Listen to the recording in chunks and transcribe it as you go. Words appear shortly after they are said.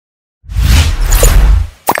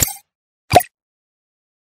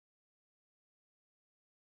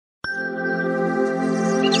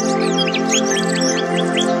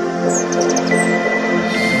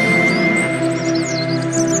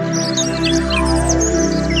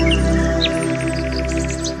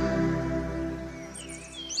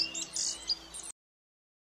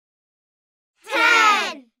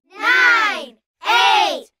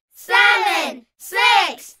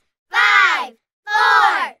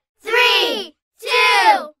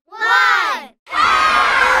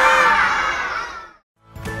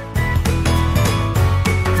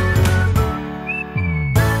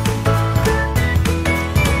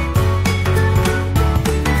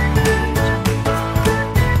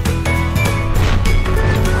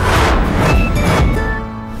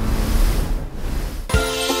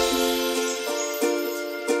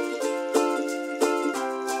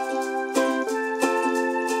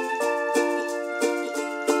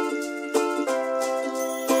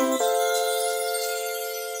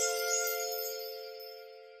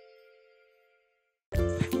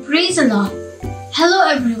Praise the Lord.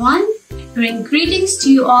 Hello everyone. Bring greetings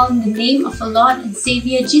to you all in the name of our Lord and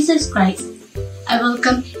Savior Jesus Christ. I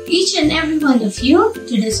welcome each and every one of you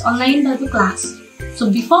to this online Bible class.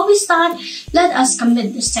 So before we start, let us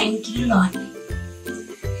commit this time to the Lord.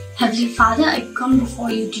 Heavenly Father, I come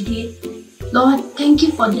before you today. Lord, thank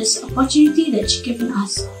you for this opportunity that you've given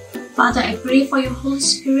us. Father, I pray for your Holy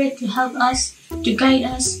Spirit to help us, to guide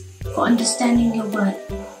us for understanding your word.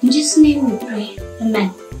 In Jesus' name we pray.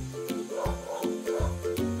 Amen.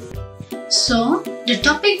 So, the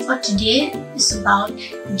topic for today is about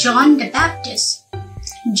John the Baptist.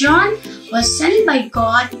 John was sent by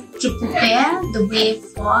God to prepare the way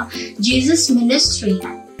for Jesus' ministry.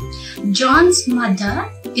 John's mother,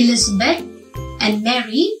 Elizabeth, and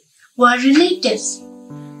Mary were relatives.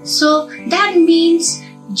 So that means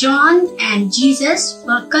John and Jesus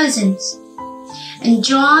were cousins. And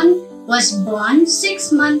John was born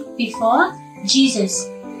 6 months before Jesus.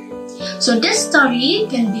 So this story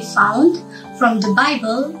can be found from the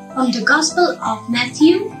Bible, from the Gospel of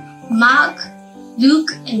Matthew, Mark,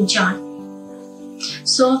 Luke, and John.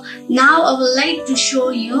 So now I would like to show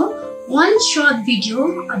you one short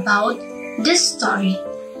video about this story.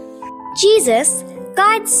 Jesus,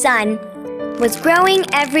 God's Son, was growing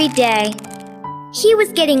every day. He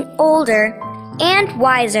was getting older and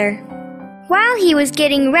wiser. While he was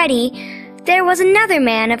getting ready, there was another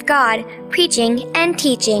man of God preaching and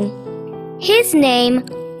teaching. His name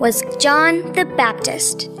was John the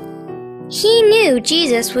Baptist. He knew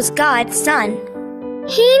Jesus was God's Son.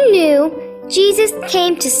 He knew Jesus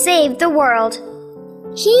came to save the world.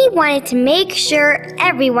 He wanted to make sure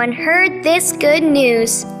everyone heard this good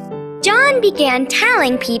news. John began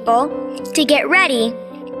telling people to get ready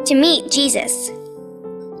to meet Jesus.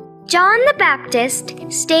 John the Baptist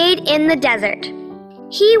stayed in the desert.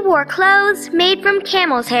 He wore clothes made from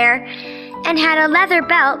camel's hair and had a leather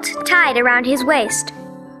belt tied around his waist.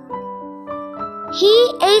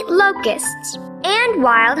 He ate locusts and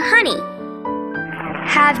wild honey.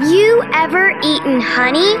 Have you ever eaten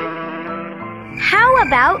honey? How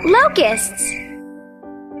about locusts?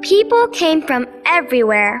 People came from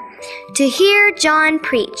everywhere to hear John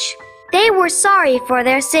preach. They were sorry for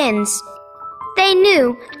their sins. They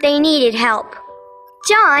knew they needed help.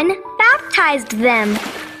 John baptized them.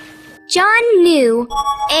 John knew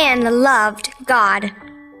and loved God.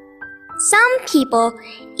 Some people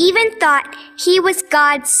even thought he was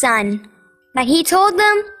God's son, but he told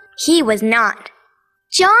them he was not.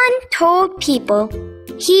 John told people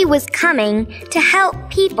he was coming to help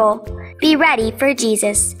people be ready for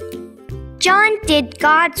Jesus. John did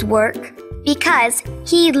God's work because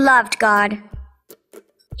he loved God.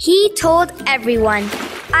 He told everyone,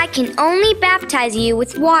 "I can only baptize you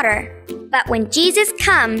with water, but when Jesus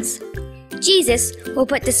comes, Jesus will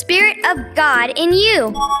put the Spirit of God in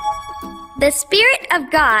you. The Spirit of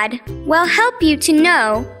God will help you to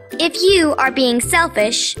know if you are being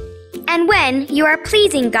selfish and when you are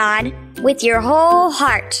pleasing God with your whole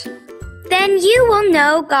heart. Then you will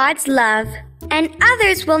know God's love, and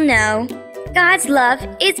others will know God's love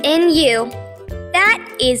is in you." That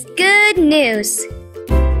is good news.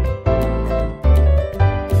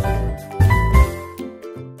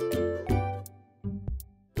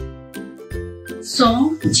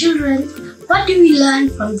 So, children, what do we learn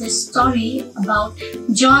from this story about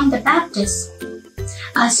John the Baptist?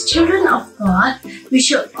 As children of God, we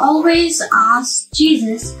should always ask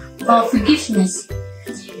Jesus for forgiveness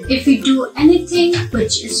if we do anything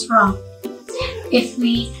which is wrong. If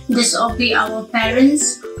we disobey our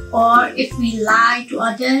parents, or if we lie to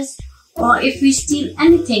others, or if we steal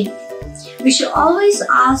anything, we should always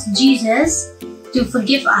ask Jesus to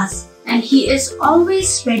forgive us, and He is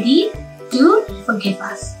always ready to forgive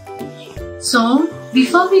us. So,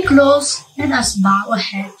 before we close, let us bow our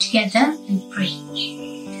head together and pray.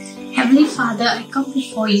 Heavenly Father, I come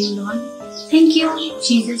before you, Lord. Thank you,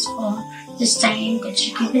 Jesus, for this time that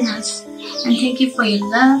you've given us. And thank you for your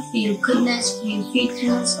love, for your goodness, for your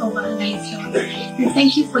faithfulness over our life, Lord. And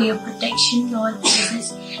thank you for your protection, Lord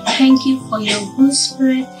Jesus. Thank you for your Holy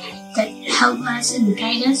Spirit that help us and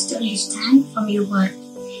guide us to understand from your word.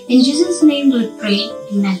 In Jesus' name we pray.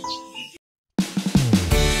 Amen.